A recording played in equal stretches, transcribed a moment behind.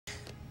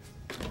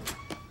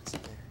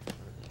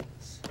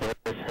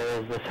This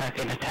is the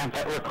second attempt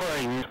at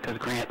recording this because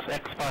Grant's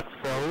Xbox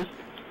froze.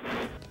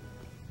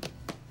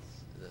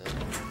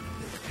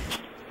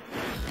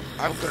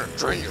 I'm gonna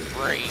drain your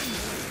brain.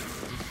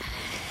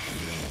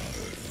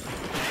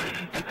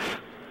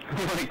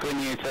 Like when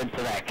you said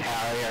to that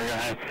cow, you're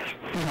gonna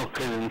milk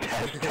his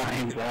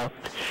intestines out.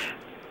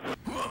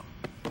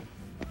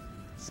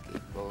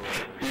 Skateboard.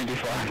 You're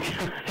just like,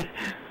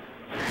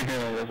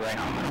 it was like,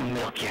 I'm gonna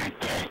milk your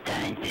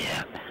intestines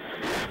out.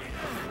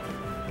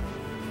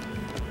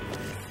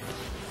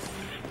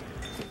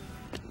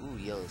 Ooh,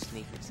 yellow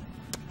sneakers.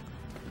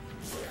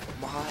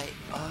 My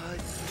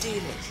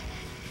Adidas.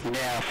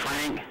 Yeah,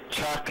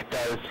 Chuck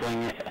does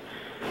swing it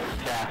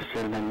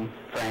faster than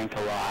Frank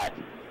a lot.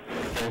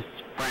 Because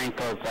Frank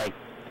goes like,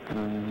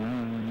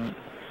 God.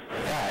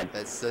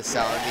 That's the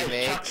sound he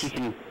makes. Chuck, he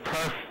can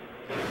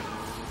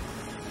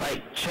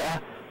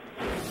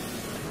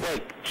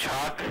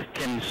Chuck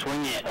can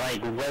swing it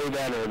like way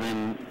better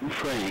than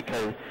Frank.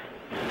 Cause,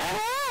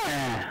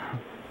 yeah.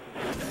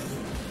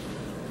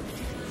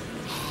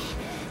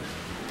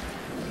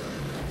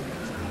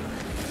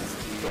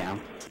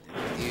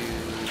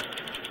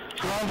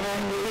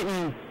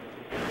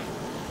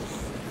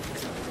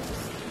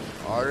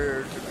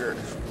 Harder to get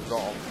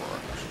golfer.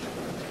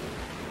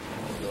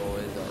 Although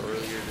in the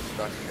earlier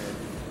discussion,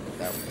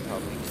 that was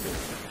probably good.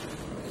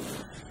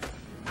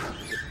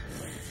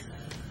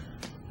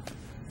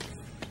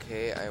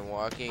 Okay, I'm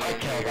walking in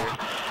here.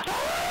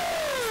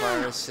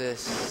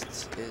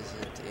 Pharmacist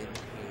isn't in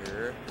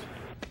here.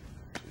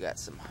 We got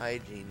some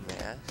hygiene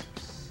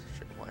masks.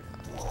 Sure, why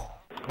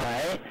not?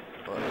 Right?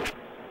 But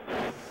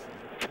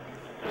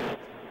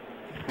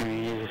I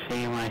mean, you just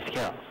see my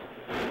skills.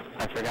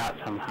 I forgot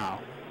somehow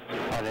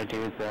how to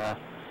do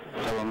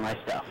some of my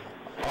stuff.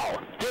 Oh,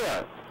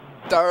 dear!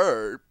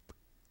 Derp.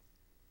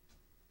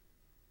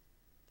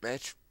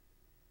 Mitch.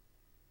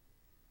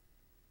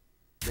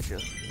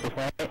 Mitchell.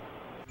 Okay.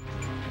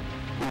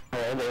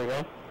 Alright, there we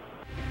go.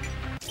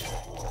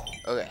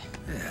 Okay.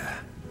 Yeah.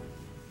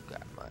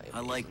 Got my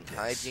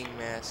hygiene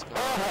mask on.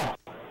 Oh!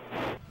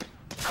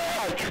 Oh, I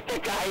cut the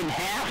guy in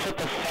half with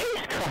the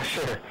face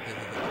crusher!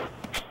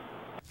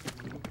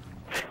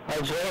 I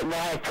was right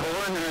by a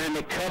corner and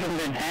it cut him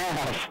in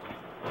half.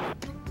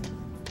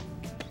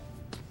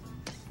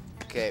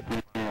 Okay.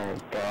 There we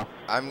go.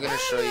 I'm gonna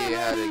show you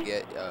how to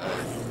get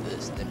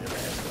this ninja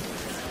mask.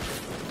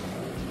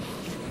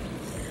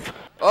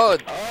 Oh!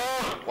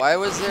 Why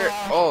was there...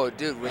 Oh,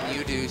 dude, when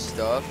you do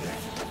stuff,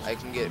 I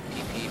can get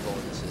PP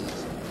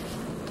bonuses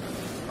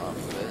off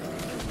of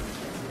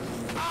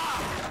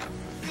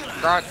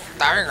it. God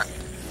dang it!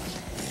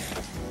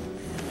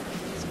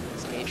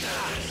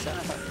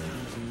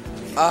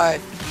 I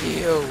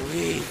feel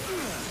weak.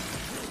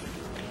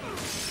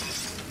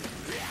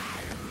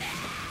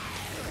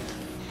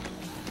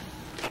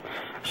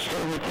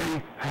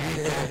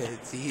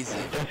 It's easy.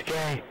 That's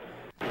gay.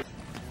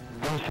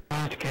 That's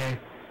not gay.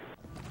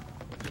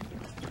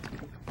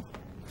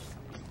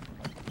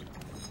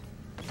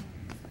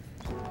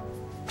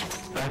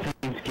 That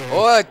seems gay.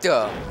 What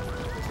the?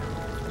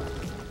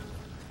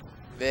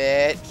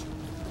 Bitch.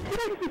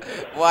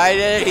 Why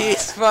did he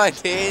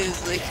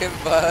spontaneously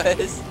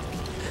combust?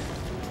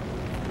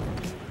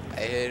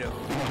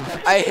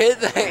 I hit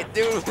that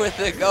dude with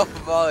a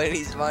golf ball and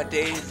he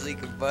spontaneously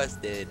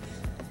combusted.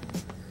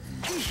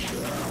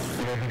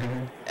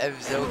 I'm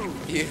so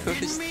confused. What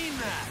do you mean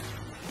that?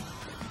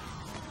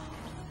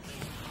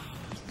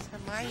 These are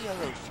my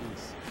yellow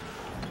shoes.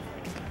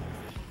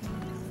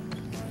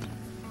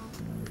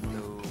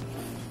 No.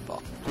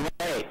 Fuck.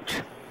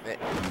 Wait. Wait.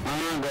 I'm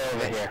gonna go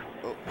over here.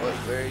 Oh,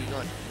 where are you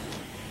going?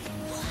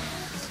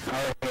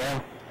 Over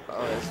here. Oh, I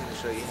was gonna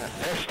show you how.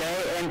 Just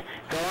stay and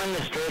go in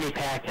the sturdy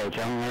package.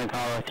 I'm gonna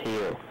call it to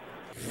you.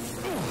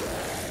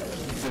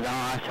 Because I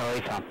want to tell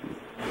you something.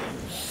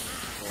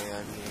 Hang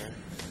on here.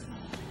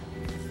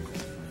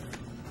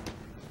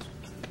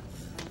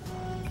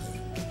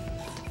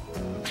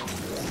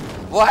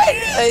 Why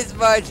did I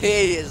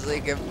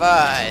spontaneously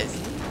combust?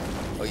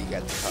 Oh, you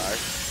got the car.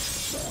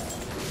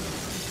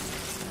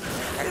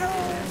 Hello.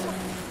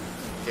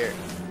 Here.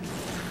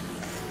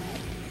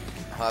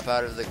 Hop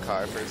out of the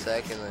car for a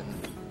second and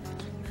then...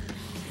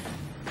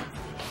 Oh,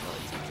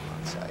 it's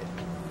outside.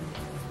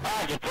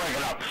 I can bring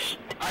it up.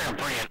 I can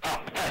bring it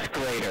up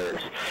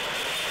escalators.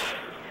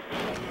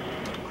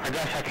 I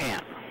guess I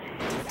can't.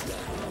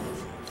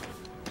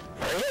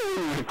 Are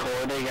you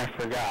recording? I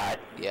forgot.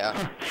 Yeah.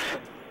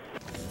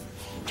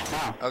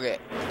 Wow. Okay.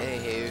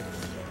 Anywho.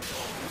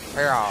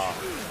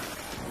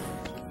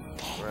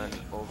 Run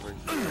over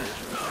here.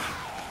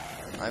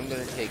 I'm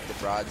gonna take the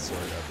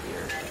broadsword up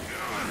here.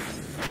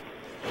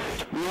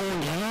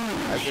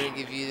 I'm gonna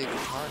give you the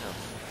katana.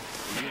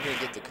 You're gonna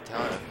get the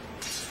katana.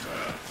 So,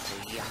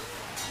 yeah.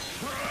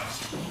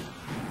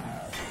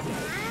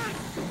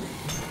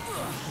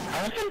 I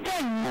wasn't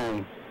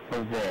done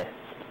with this.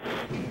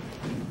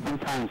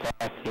 Sometimes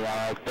I feel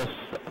like the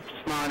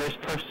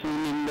smartest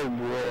person in the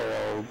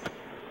world.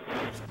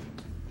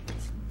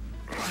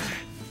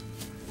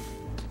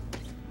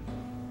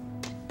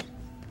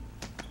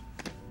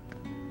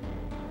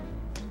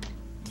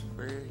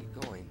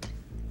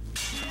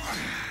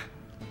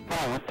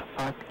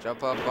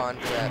 Jump up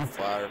onto that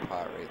flower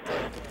pot right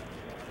there.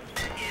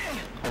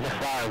 There's a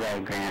flower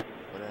there, Grant.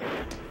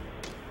 Whatever.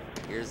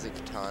 Here's the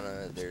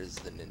katana, there's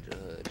the ninja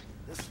hood.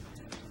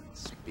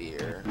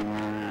 Spear.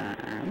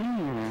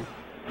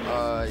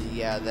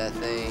 Yeah, that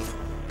thing.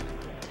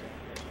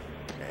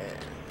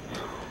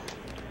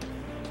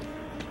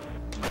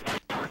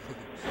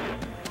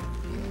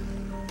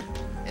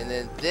 And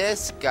then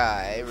this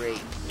guy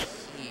right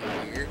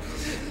here.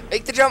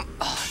 Make the jump!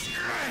 Oh,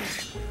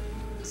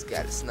 he's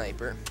got a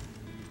sniper.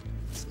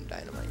 Some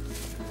dynamite.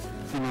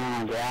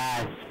 Oh,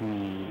 that's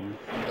mean.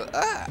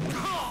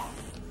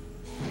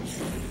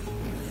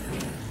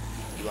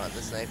 You want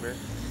the sniper?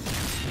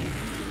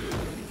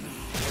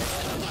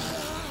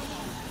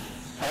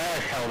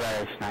 There's hell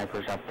better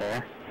snipers up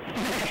there.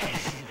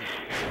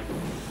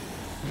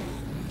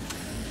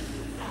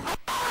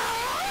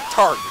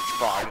 Target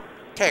spot.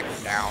 Take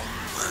him down.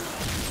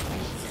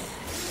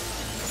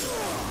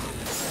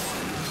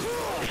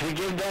 If you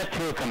give that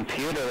to a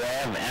computer, they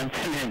have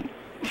infinite,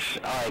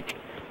 like,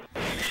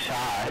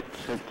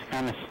 shots. It's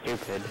kind of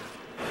stupid.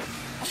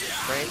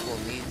 Frank will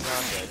need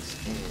zombies.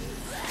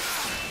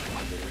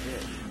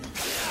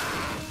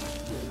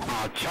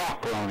 Oh,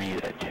 Chalk will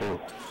need it too.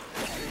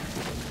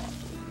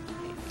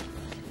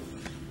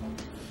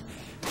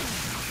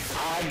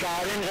 I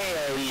got an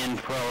alien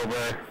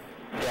prober.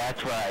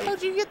 That's right.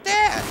 How'd you get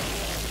that?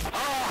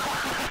 Oh.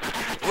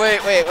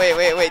 Wait.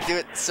 Do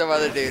it to some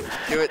other dude.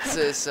 Do it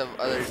to some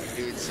other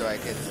dude so I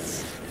can...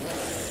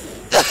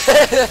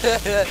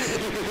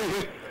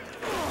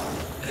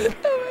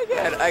 Oh my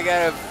god, I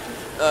got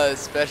a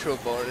special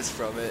bonus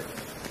from it.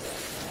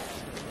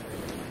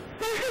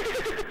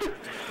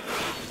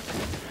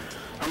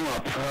 I'm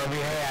gonna probe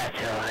your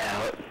asshole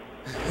out.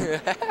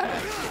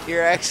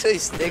 You're actually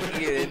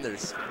sticking it in their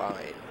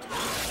spine.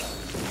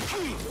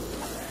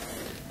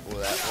 Well,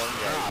 that one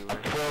guy you were...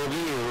 Probe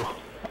you.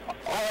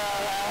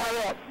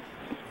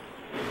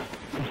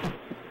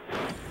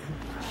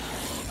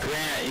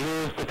 Grant,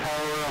 use the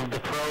power of the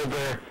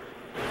prober.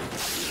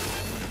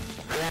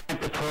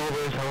 Grant, the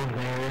prober's over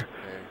there.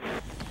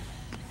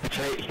 It's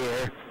right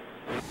here.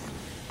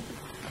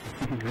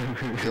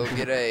 You'll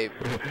get a...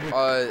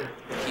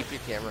 keep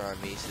your camera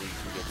on me so you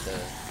can get the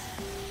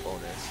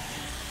bonus.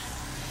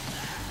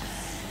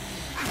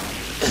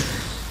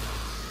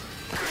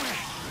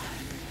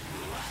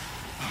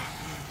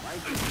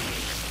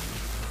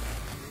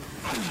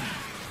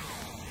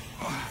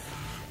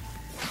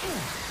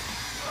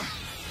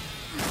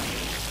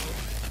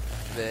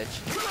 Bitch.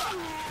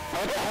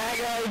 What the heck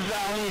is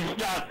zombie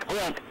stuck?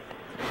 Look.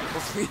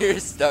 You're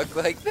stuck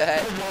like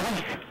that?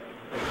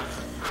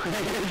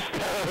 You're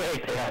stuck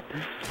like that.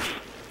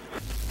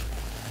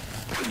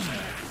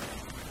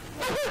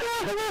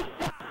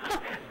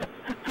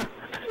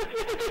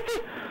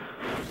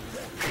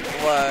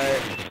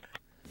 What?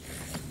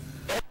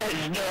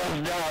 It's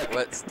still stuck.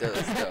 What's still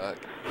stuck?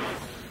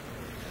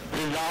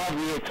 The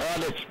zombie, it's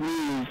on its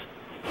knees.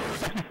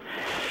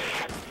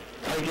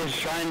 Like it's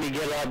trying to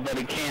get up, but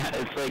it can't.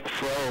 It's like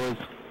froze.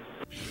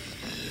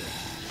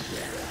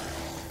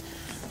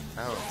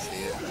 I don't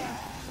see it.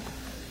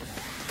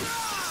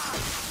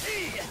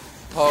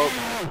 Poke.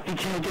 He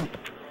tried to...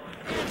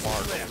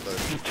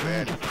 He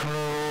tried to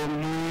probe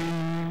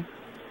me.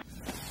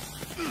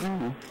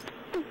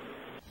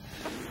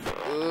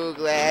 Ooh,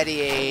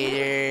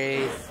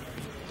 gladiators.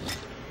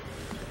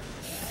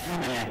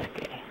 That's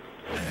gay.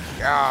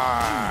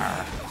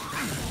 Ah.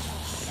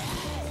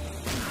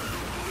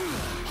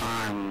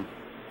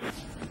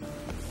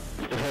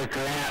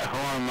 Grant, who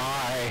am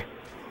I?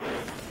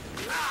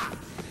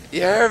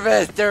 You're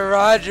Mr.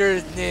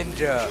 Rogers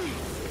Ninja.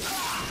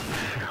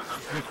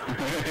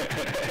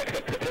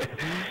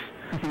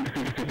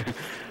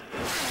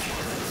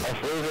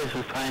 If Lucas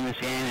was playing this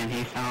game and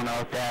he found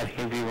out that,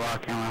 he'd be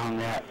walking around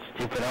that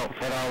stupid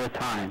outfit all the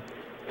time.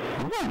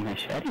 Ooh, a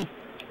machete.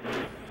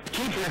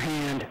 Keep your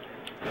hand.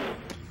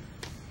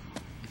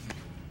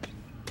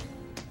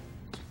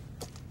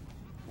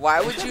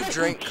 Why would you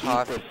drink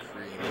coffee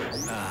cream?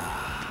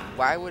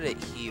 Why would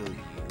it heal you?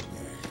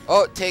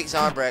 Oh, take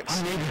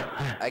Zombrex.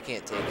 I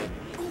can't take it.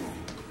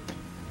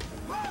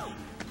 Oh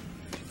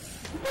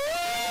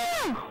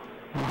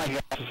my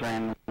gosh,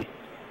 randomly.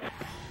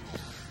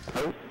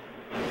 Oh,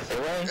 stay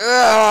away.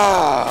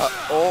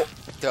 Oh,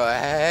 the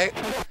heck?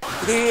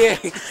 He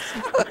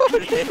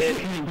exploded.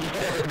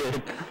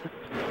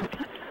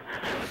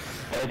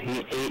 But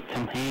he ate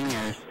some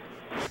hangers.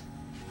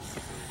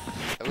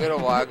 I'm gonna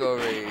walk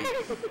over here.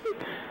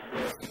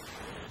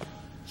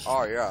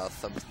 Oh yeah,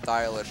 some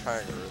stylish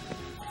hangers.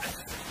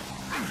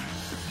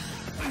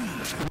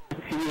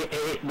 He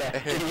ate the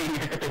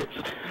hangers.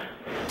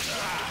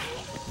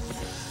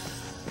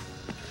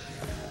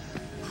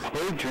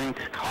 Who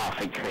drinks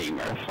coffee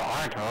creamer?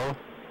 Fargo.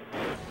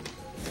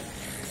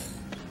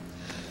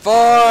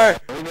 4!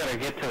 We better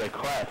get to the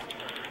quest.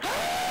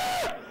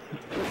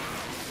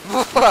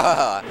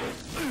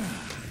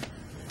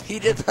 He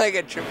did like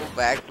a triple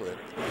backflip.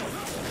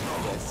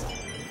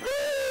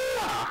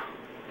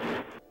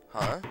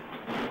 Huh?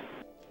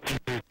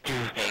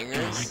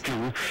 Hangers?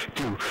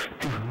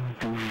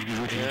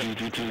 I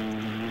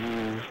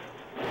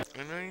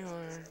know you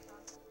are.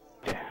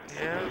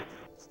 Yeah.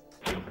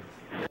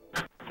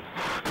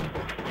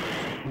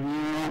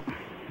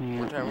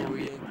 What time are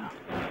we in?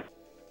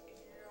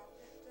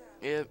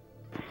 Yep.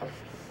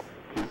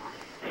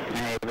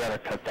 Hey, you better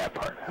cut that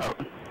part out.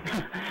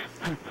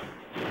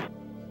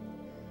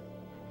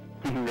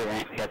 We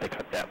have to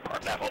cut that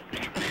part out.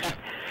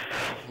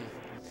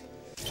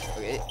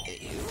 Okay.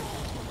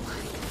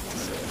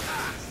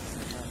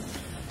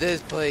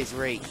 This place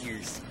right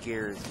here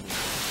scares me.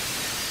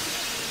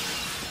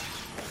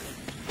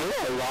 Ooh,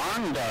 a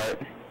lawn dart.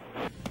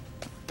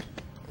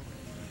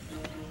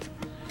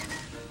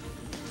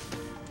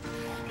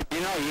 You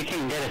know, you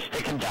can get a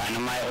stick of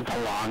dynamite with a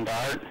lawn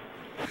dart.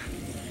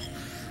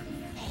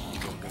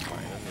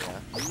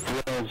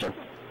 Those are,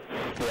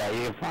 yeah,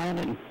 you can find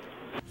it.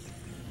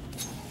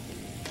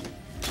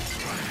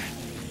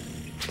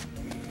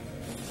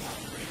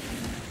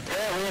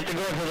 Yeah, we have to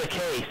go to the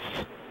case.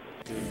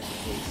 Dude, the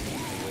case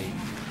is way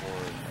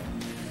before.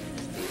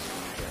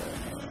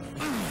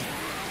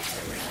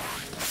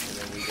 And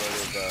then we go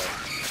to the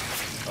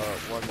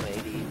one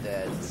lady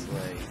that's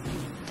like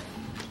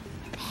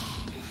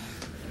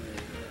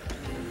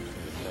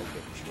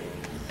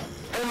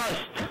They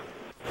must.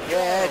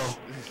 yes.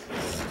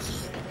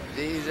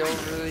 These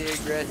overly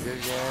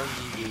aggressive guys.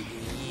 You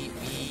can eat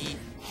me.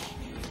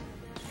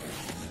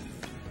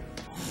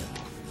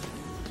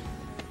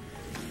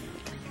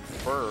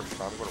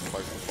 First, I'm gonna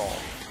play football.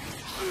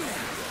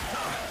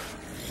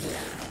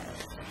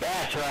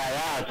 That's right,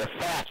 that was a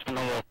fast one,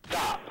 we'll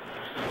stop.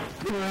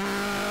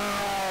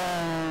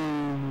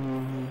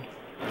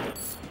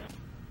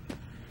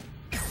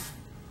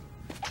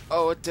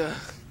 Oh, what the?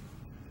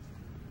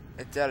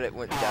 I thought it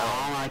went down.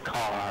 Oh, my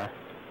car.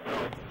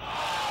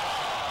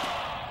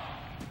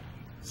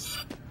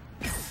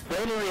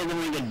 Literally, then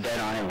we get dead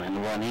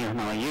island one, even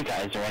though you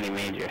guys already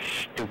made your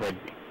stupid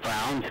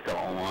Browns go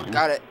on.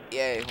 Got it.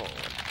 Yay, hold on.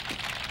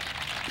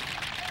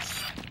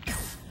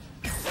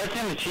 That's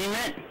an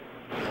achievement?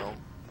 No.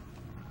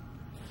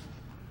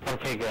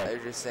 Okay, I good.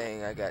 was just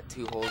saying I got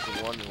 2 holes in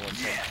one and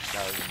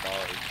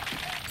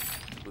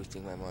 $1,000.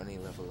 Boosting my money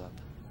level up.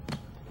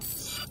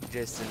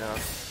 Just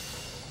enough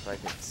so I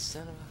can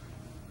son of a...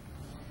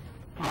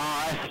 Oh,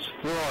 I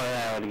swore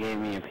that would have gave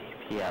me a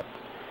PP up.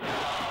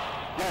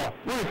 Oh,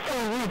 we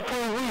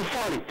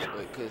fight!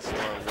 Wait, cause I'm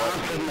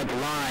from the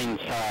blind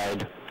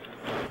side.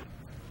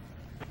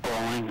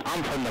 Bowling.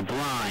 I'm from the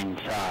blind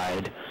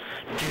side.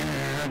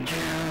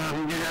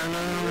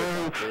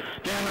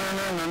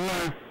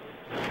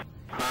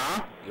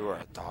 Huh? You were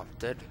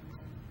adopted?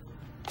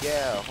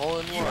 Yeah, hole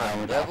in one,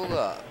 Yeah, level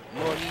up,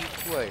 money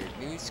acquired,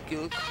 new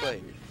skill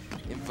acquired,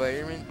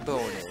 environment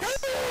bonus.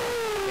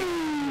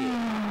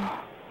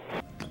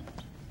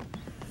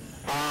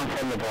 I'm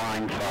from the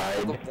blind The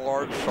side.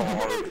 blind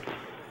side.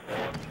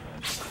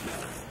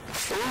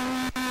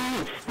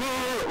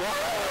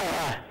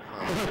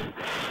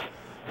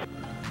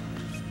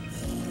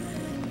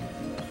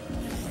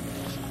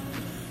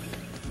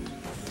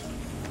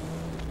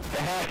 The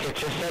heck, it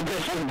just said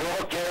this is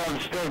broke here, I'm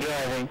still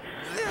driving.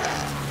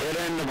 Get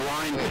in the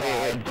blind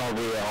side,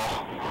 Bobby.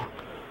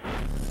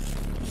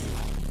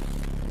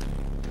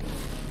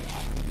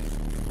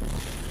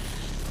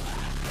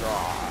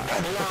 The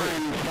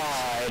blind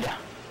side.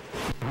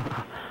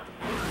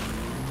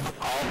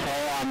 Also,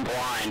 I'm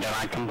blind and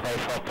I can play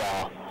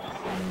football.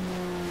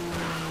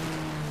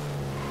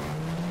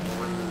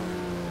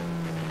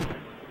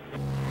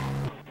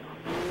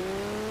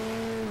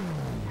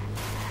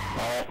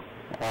 Oh,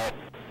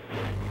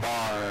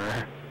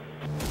 bar.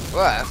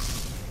 What?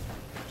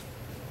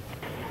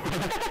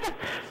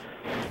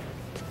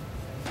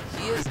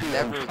 He is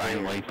never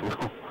finally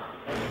blue.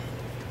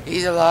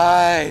 He's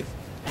alive!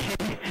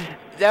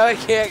 Now I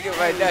can't get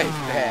my knife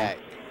back.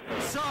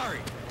 Sorry.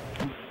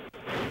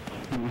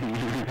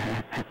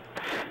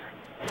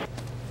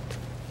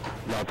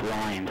 The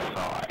blind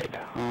side.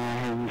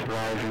 I'm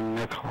driving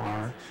the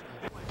car.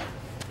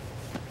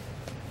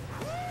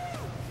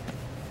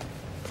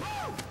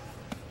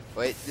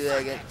 Wait, do that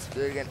again.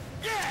 Do it again.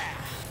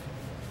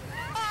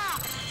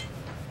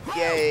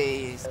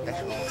 Yay!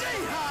 Special.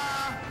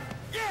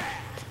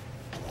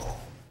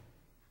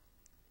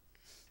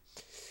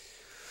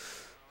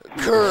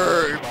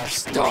 Curb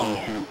stomp.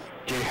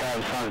 Do you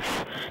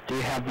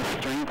have the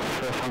strength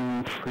for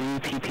some free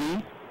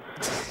PP?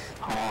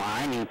 Oh,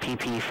 I need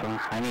TP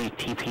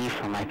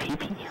for my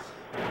PP.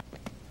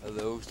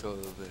 Hello,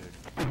 Sullivan.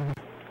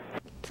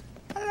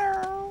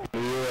 Hello. You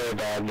were the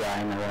bad guy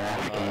in the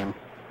last game.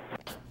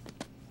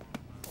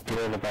 You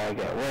were the bad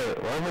guy.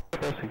 Wait, where are we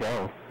supposed to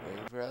go?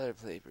 Waiting for other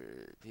people.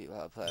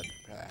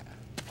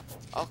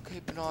 I'll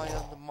keep an eye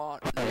on the mod.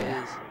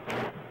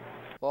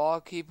 Well,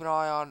 I'll keep an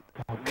eye on.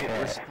 Okay.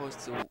 We're supposed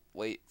to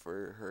wait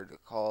for her to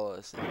call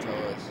us and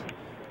tell us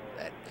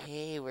that,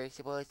 hey, we're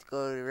supposed to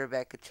go to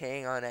Rebecca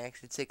Chang on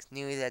Action 6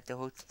 News at the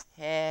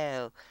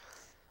hotel.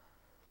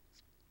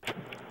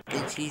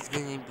 And she's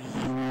gonna be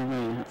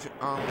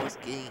almost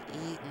getting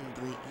eaten,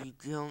 but you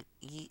don't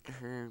eat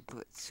her,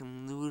 but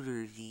some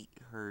looters eat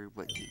her,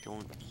 but you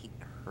don't eat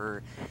her.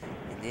 her.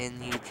 And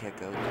then you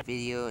check out the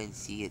video and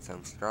see it's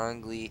some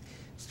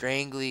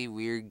strangly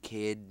weird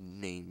kid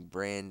named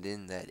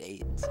Brandon that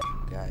ate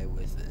some guy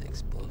with an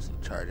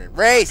explosive charge and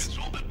race!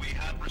 We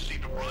have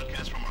received a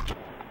broadcast from our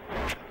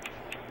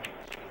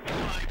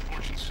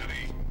Fortune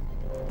City.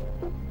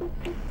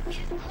 It is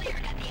clear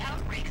that the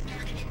outbreak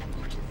started in the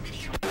Fortune City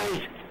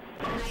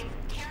tonight's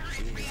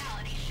terrorist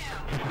reality show.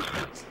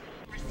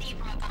 Received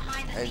from a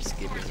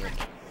behind-the-scenes source.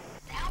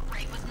 The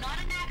outbreak was not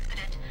an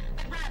accident,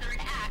 but rather an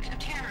act of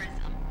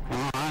terrorism.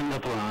 Oh, I'm the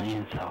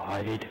blind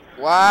side.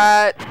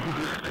 What?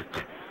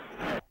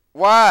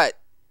 What?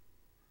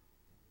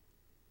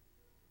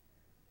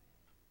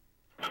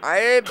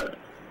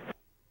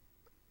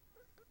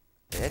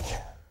 Mitch?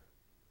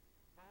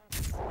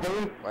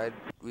 Why'd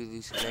we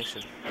lose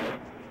connection?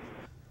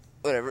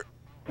 Whatever.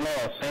 No,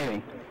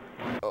 saving.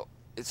 Oh,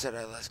 it said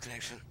I lost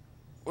connection.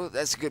 Well,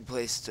 that's a good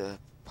place to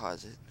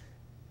pause it.